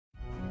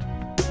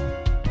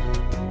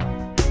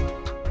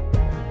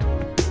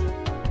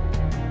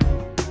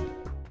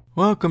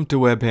Welcome to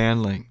Web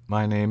Handling.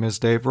 My name is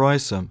Dave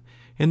Roisum.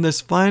 In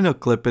this final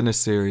clip in a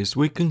series,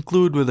 we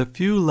conclude with a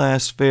few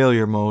last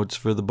failure modes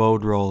for the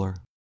bowed roller.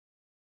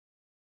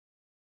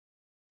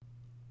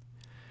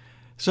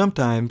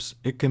 Sometimes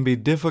it can be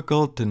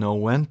difficult to know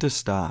when to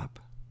stop.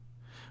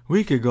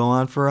 We could go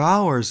on for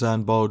hours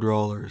on bowed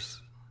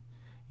rollers.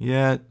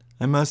 Yet,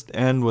 I must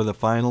end with a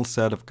final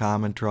set of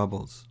common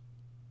troubles.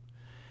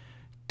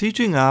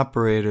 Teaching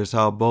operators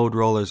how bowed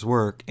rollers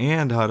work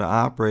and how to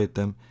operate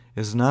them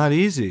is not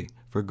easy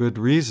for good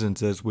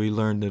reasons, as we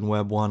learned in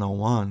Web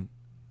 101.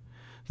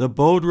 The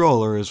bowed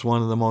roller is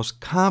one of the most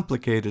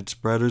complicated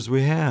spreaders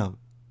we have.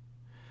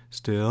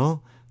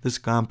 Still, this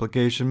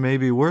complication may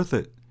be worth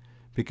it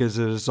because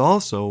it is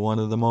also one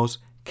of the most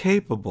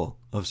capable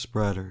of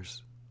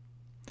spreaders.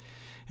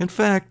 In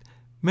fact,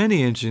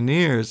 many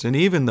engineers and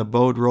even the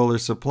bowed roller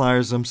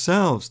suppliers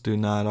themselves do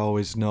not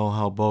always know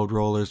how bowed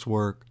rollers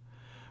work,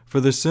 for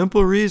the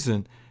simple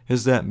reason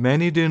is that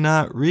many do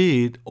not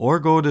read or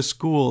go to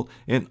school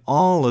in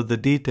all of the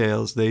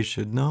details they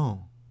should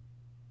know.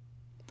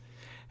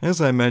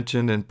 As I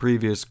mentioned in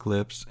previous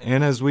clips,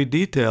 and as we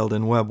detailed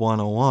in Web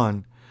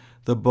 101,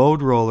 the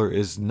bowed roller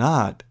is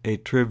not a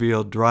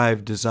trivial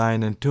drive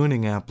design and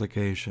tuning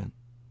application.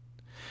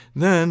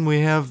 Then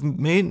we have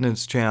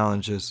maintenance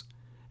challenges,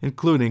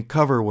 including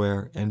cover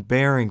wear and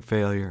bearing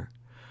failure,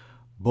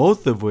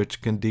 both of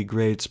which can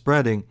degrade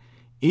spreading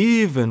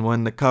even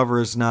when the cover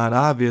is not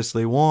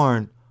obviously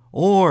worn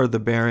or the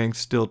bearings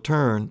still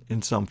turn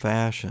in some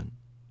fashion.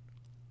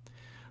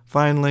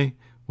 Finally,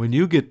 when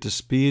you get to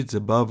speeds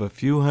above a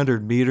few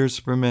hundred meters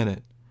per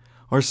minute,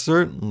 or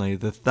certainly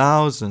the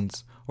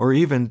thousands or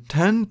even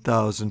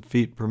 10,000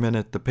 feet per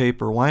minute the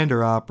paper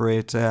winder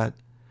operates at,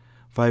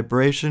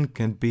 vibration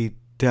can be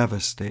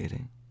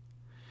devastating.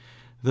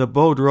 The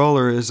bowed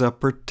roller is a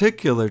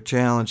particular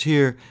challenge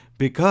here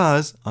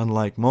because,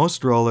 unlike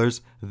most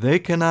rollers, they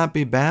cannot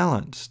be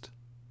balanced.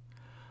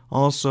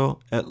 Also,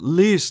 at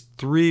least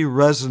 3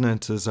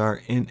 resonances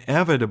are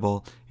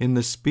inevitable in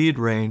the speed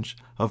range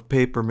of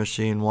paper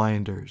machine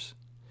winders.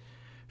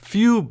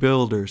 Few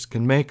builders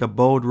can make a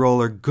bowed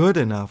roller good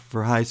enough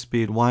for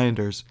high-speed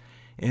winders,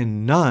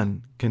 and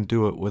none can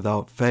do it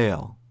without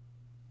fail.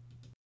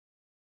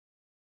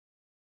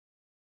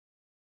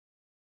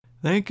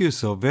 Thank you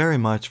so very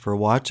much for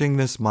watching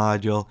this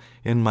module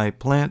in my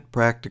Plant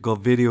Practical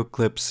video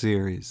clip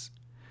series.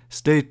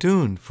 Stay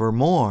tuned for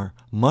more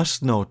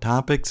must-know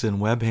topics in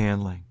web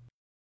handling.